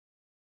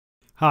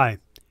Hi,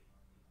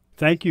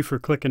 thank you for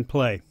clicking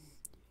play.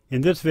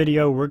 In this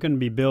video we're going to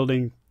be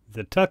building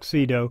the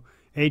Tuxedo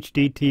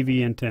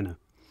HDTV antenna.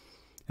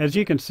 As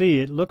you can see,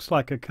 it looks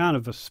like a kind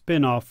of a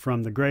spin-off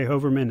from the Gray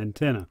Hoverman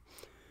antenna.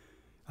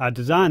 I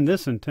designed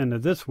this antenna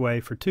this way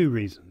for two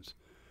reasons.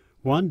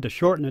 One, to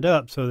shorten it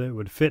up so that it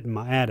would fit in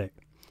my attic.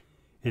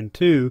 And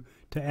two,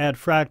 to add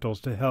fractals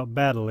to help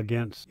battle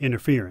against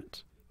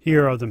interference.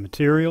 Here are the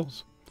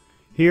materials.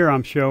 Here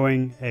I'm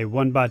showing a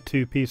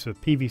 1x2 piece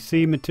of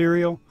PVC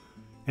material.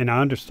 And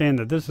I understand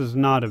that this is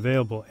not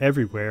available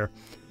everywhere,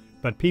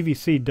 but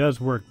PVC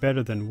does work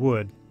better than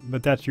wood,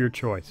 but that's your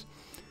choice.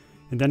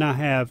 And then I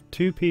have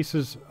two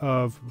pieces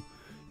of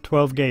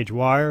 12 gauge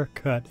wire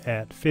cut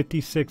at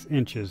 56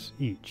 inches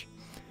each.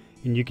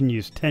 And you can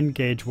use 10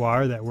 gauge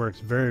wire, that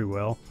works very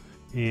well.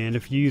 And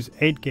if you use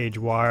 8 gauge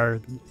wire,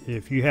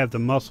 if you have the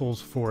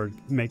muscles for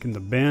making the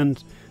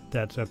bends,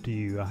 that's up to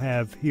you. I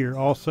have here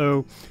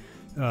also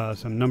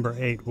some number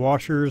 8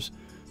 washers,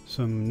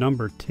 some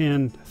number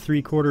 10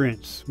 3/4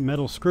 inch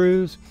metal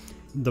screws.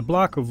 The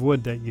block of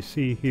wood that you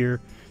see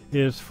here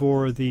is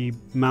for the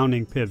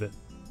mounting pivot.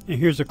 And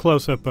here's a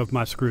close-up of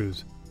my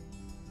screws.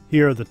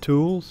 Here are the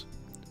tools.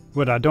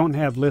 What I don't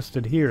have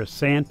listed here is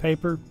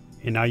sandpaper,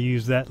 and I'll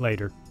use that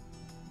later.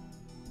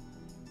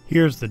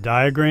 Here's the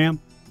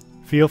diagram.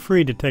 Feel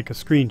free to take a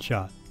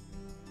screenshot.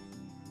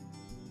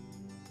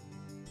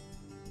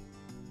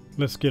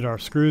 Let's get our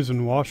screws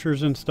and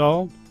washers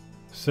installed,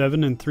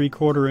 7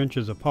 3/4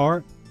 inches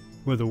apart,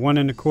 with a 1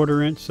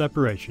 1/4 inch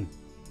separation.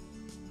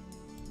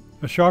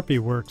 A Sharpie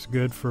works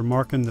good for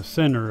marking the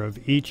center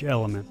of each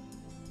element.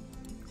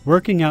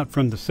 Working out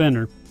from the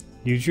center,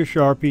 use your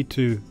Sharpie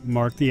to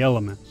mark the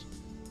elements.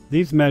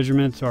 These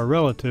measurements are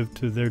relative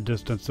to their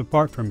distance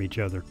apart from each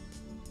other.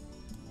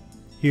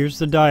 Here's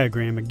the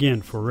diagram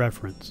again for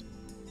reference.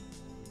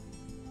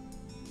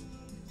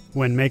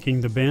 When making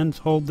the bends,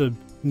 hold the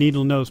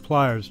needle nose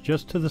pliers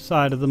just to the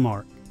side of the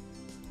mark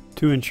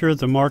to ensure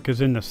the mark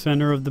is in the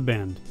center of the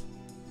bend.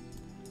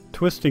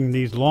 Twisting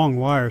these long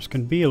wires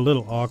can be a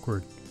little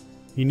awkward.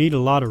 You need a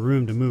lot of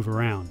room to move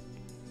around.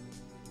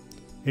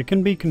 It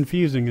can be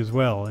confusing as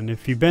well, and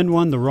if you bend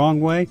one the wrong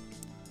way,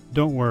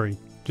 don't worry.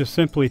 Just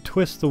simply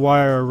twist the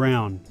wire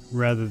around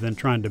rather than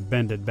trying to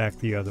bend it back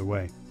the other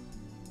way.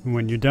 And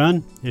when you're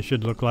done, it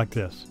should look like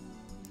this.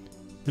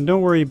 And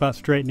don't worry about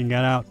straightening it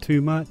out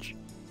too much.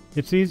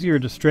 It's easier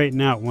to straighten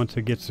out once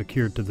it gets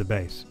secured to the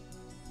base.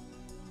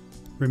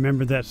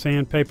 Remember that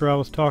sandpaper I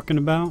was talking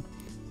about?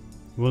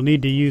 We'll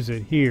need to use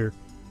it here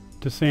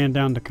to sand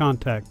down the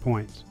contact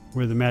points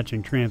where the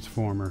matching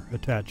transformer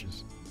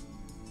attaches.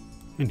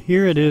 And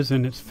here it is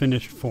in its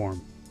finished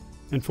form.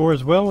 And for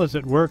as well as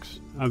it works,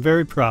 I'm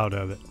very proud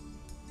of it.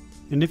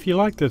 And if you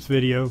like this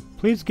video,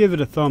 please give it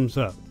a thumbs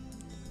up,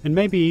 and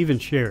maybe even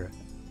share it.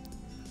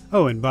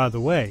 Oh, and by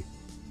the way,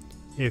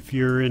 if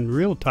you're in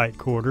real tight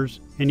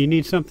quarters and you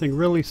need something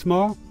really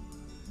small,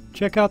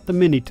 check out the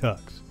Mini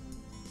Tux.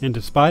 And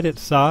despite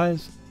its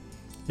size,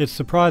 it's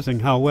surprising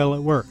how well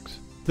it works.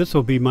 This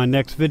will be my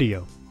next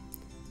video,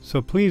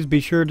 so please be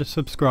sure to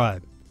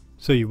subscribe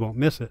so you won't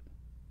miss it.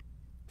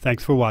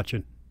 Thanks for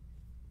watching.